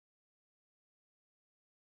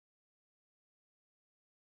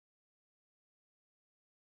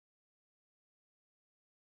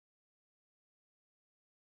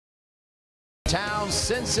town,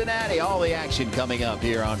 Cincinnati. All the action coming up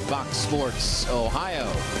here on Fox Sports Ohio.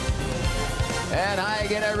 And hi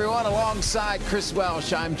again, everyone. Alongside Chris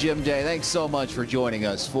Welsh, I'm Jim Day. Thanks so much for joining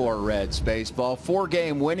us for Reds baseball.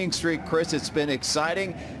 4-game winning streak, Chris. It's been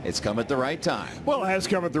exciting. It's come at the right time. Well, it has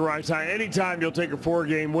come at the right time. Anytime you'll take a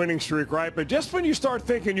 4-game winning streak, right? But just when you start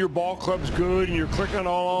thinking your ball club's good and you're clicking on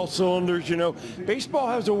all cylinders, you know, baseball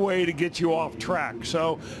has a way to get you off track.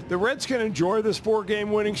 So the Reds can enjoy this 4-game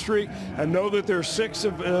winning streak and know that they're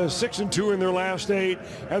 6-2 in their last 8,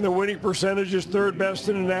 and their winning percentage is 3rd best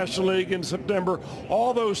in the National League in September.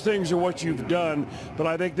 All those things are what you've done, but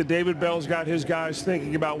I think that David Bell's got his guys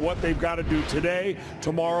thinking about what they've got to do today,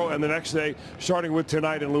 tomorrow, and the next day, starting with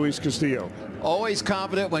tonight and Luis Castillo. Always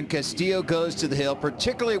confident when Castillo goes to the hill,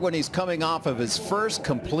 particularly when he's coming off of his first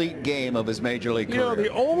complete game of his major league career. You know,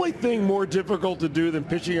 the only thing more difficult to do than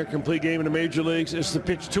pitching a complete game in the major leagues is to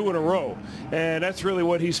pitch 2 in a row, and that's really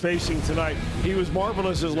what he's facing tonight. He was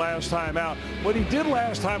marvelous his last time out. What he did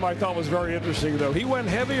last time I thought was very interesting, though. He went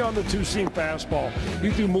heavy on the 2-seam fastball.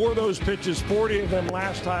 He threw more of those pitches, 40 of them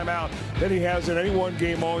last time out, than he has in any one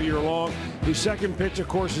game all year long. His second pitch, of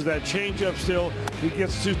course, is that changeup still. He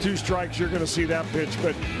gets 2 strikes, you're going to see that pitch.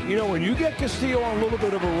 But, you know, when you get Castillo on a little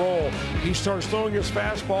bit of a roll, he starts throwing his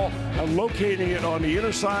fastball and locating it on the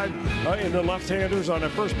inner side in the left-handers on the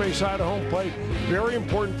first base side of home plate. Very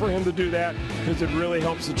important for him to do that because it really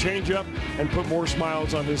helps the changeup and put more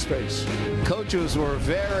smiles on his face. Coaches were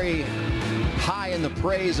very high in the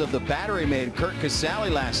praise of the battery man, Curt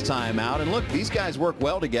Casali, last time out. And look, these guys work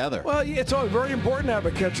well together. Well, it's always very important to have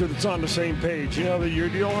a catcher that's on the same page. You know, that you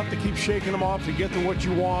don't have to keep shaking them off to get to what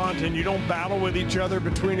you want, and you don't battle with each other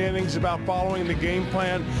between innings about following the game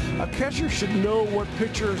plan. A catcher should know what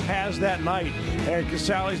pitcher has that night, and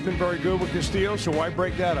Casali's been very good with Castillo, so why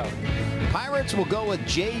break that up? Pirates will go with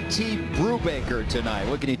J.T. Brubaker tonight.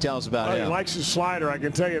 What can you tell us about him? He likes his slider, I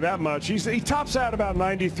can tell you that much. He tops out about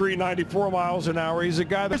 93, 94 miles an hour. He's a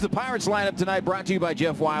guy There's the Pirates lineup tonight, brought to you by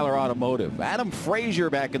Jeff Weiler Automotive. Adam Frazier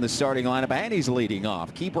back in the starting lineup, and he's leading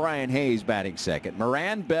off. Keep Ryan Hayes batting second.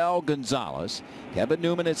 Moran, Bell, Gonzalez. Kevin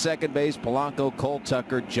Newman at second base. Polanco, Cole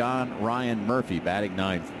Tucker, John Ryan Murphy batting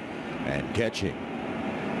ninth and catching.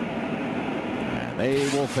 They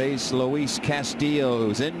will face Luis Castillo,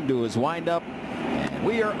 who's into his windup. And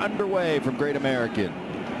we are underway from Great American.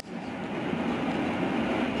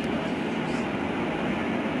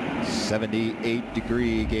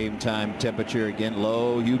 78-degree game time temperature again.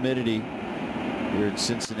 Low humidity here in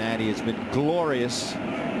Cincinnati. It's been glorious.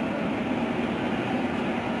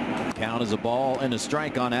 Count is a ball and a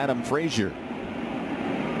strike on Adam Frazier.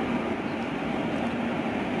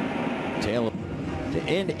 Tail to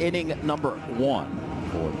end inning number 1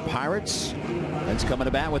 for the Pirates. That's coming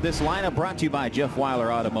to bat with this lineup, brought to you by Jeff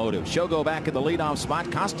Weiler Automotive. Shogo back in the leadoff spot.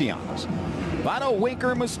 Castellanos, Votto,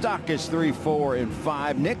 Winker, Moustakas 3, 4, and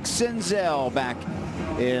 5. Nick Senzel back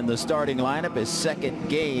in the starting lineup, his second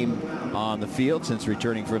game on the field since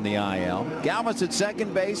returning from the IL. Galvis at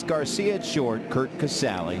second base, Garcia at short, Curt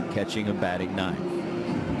Casali catching and batting ninth.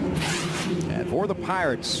 And for the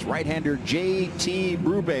Pirates, right-hander J.T.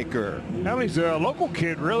 Brubaker. Now he's a local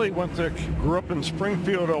kid, really. Grew up in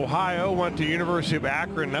Springfield, Ohio, went to University of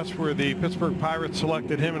Akron. That's where the Pittsburgh Pirates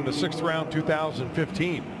selected him in the 6th round,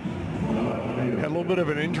 2015. Had a little bit of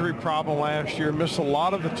an injury problem last year, missed a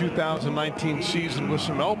lot of the 2019 season with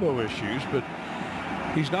some elbow issues, but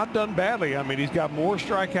he's not done badly. I mean, he's got more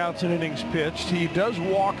strikeouts in innings pitched. He does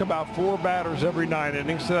walk about 4 batters every 9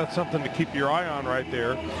 innings, so that's something to keep your eye on right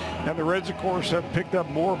there. And the Reds, of course, have picked up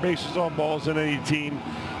more bases on balls than any team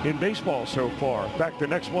in baseball so far. In fact, the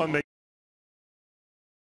next one